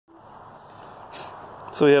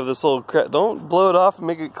So we have this old don't blow it off and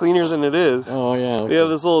make it cleaner than it is. Oh yeah. Okay. We have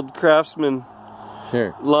this old Craftsman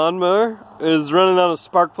here lawnmower. It is running on a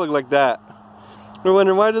spark plug like that. We're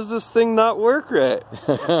wondering, why does this thing not work right?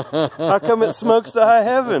 How come it smokes to high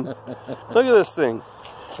heaven? Look at this thing.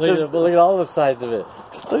 Look at all the sides of it.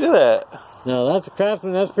 Look at that. No, that's a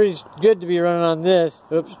Craftsman. That's pretty good to be running on this.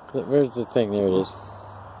 Oops, where's the thing? There it is.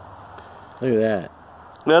 Look at that.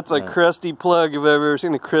 That's a crusty plug. If I've ever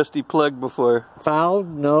seen a crusty plug before. Fowl?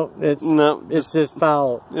 No, it's just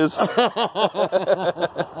Fowl. It's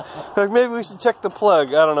maybe we should check the plug.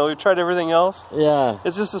 I don't know. We've tried everything else. Yeah.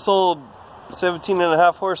 It's just this old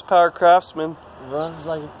 17.5 horsepower Craftsman. Runs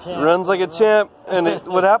like a champ. Runs like a champ. And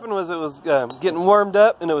what happened was it was getting warmed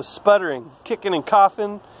up and it was sputtering, kicking and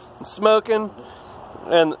coughing and smoking.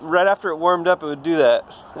 And right after it warmed up, it would do that.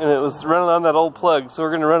 And it was running on that old plug. So we're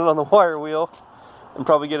going to run it on the wire wheel and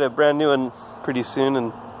probably get a brand new one pretty soon.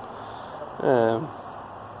 And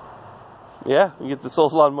yeah, we get this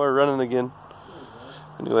old lawnmower running again.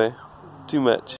 Anyway, too much.